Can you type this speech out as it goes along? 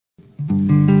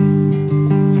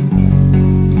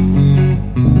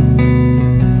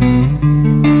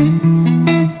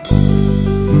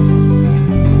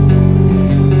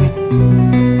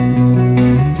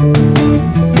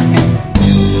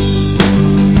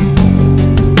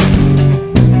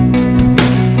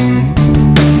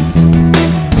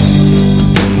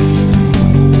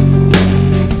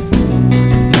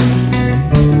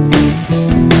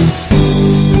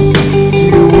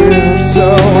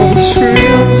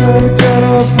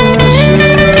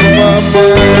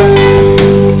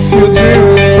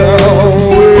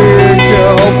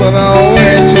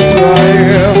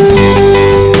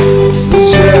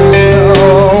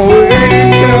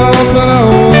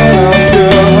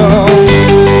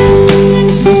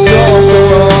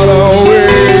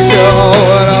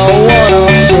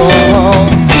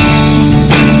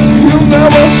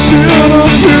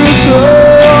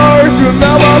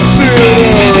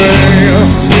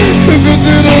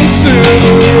see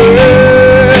the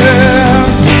rain.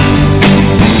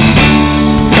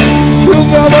 You'll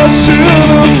never see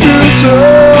the future.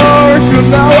 Could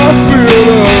never feel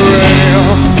the rain.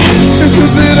 If you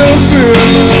didn't feel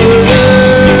the rain.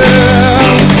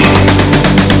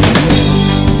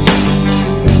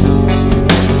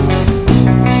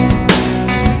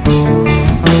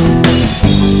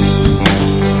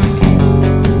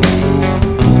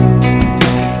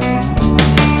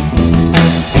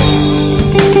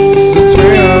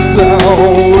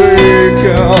 I'll wake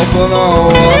up and I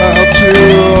wanna do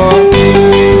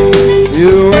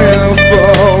you in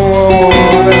for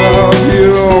one of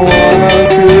you wanna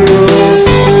do.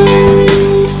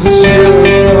 This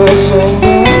year's not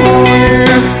something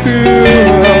if you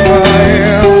and I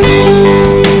am.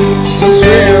 This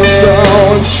year's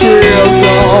on trees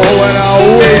on when I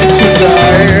wait to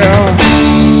die.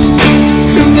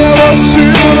 You never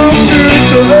see the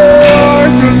future,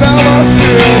 you never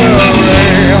see the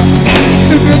rain.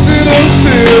 If you didn't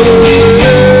see the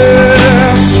rain,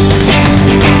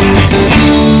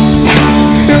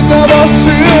 you never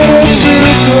see the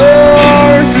future,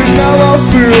 you never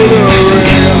feel the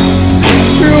rain.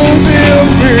 You'll never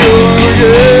feel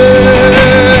again.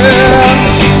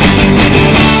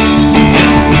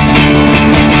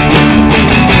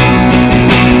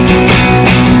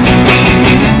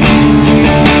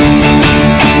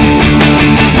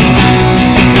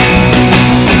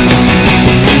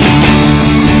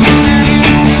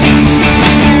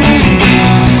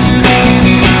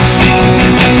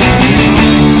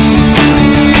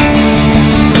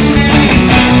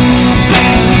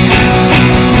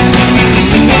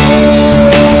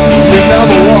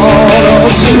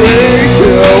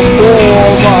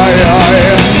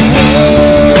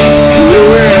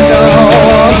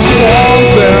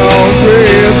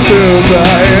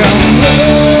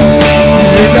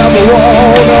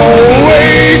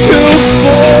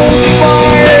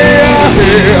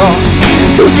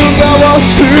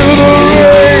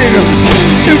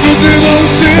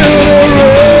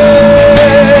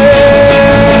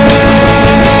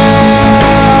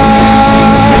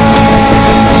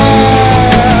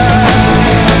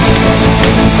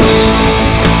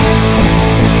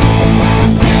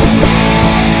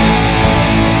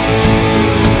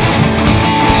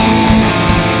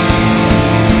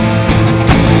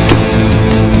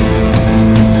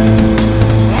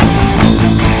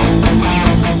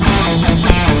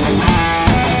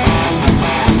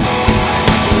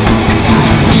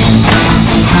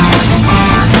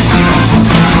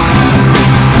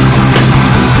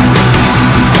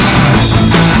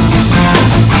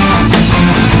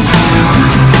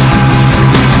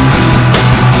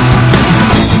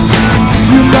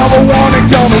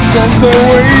 Something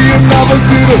way you never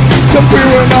did it.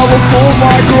 Compare another for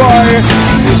my cry.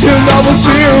 You never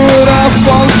see it at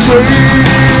fun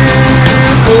straight.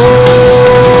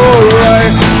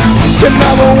 Alright. You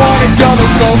never wanna come to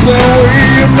something way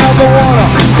you never wanna.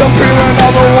 Compare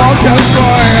another one can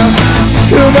try.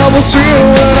 You never see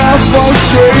it at fun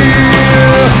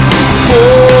straight.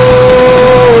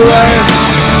 Alright.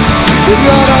 You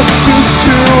gotta assist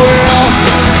you in.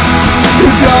 You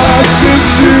gotta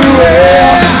assist you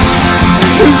in.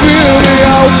 You really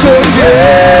out to get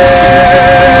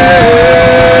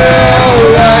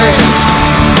right.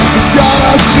 You gotta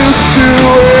assist you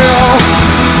in.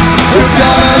 You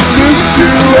gotta assist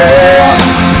you in.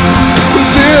 You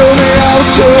really out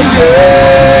to get.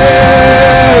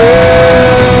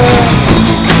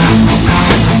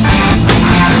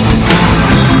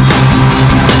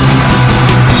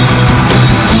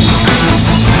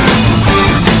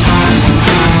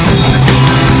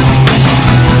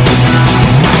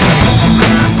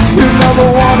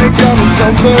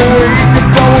 Something weak,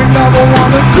 but we never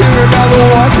wanna do it, never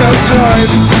walk us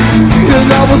right. You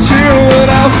never see it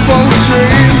out fun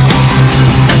streets.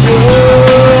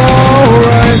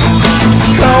 Alright.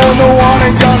 Now I'm the one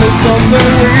and got it, something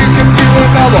we can do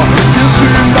another. You see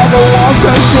you never walk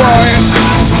us right.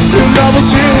 You never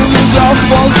see it out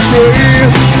fun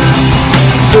streets.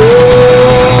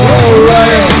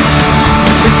 Alright.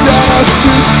 You gotta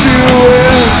assist you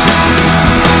in.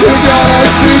 You gotta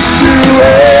assist you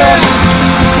in.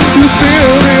 You see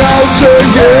me out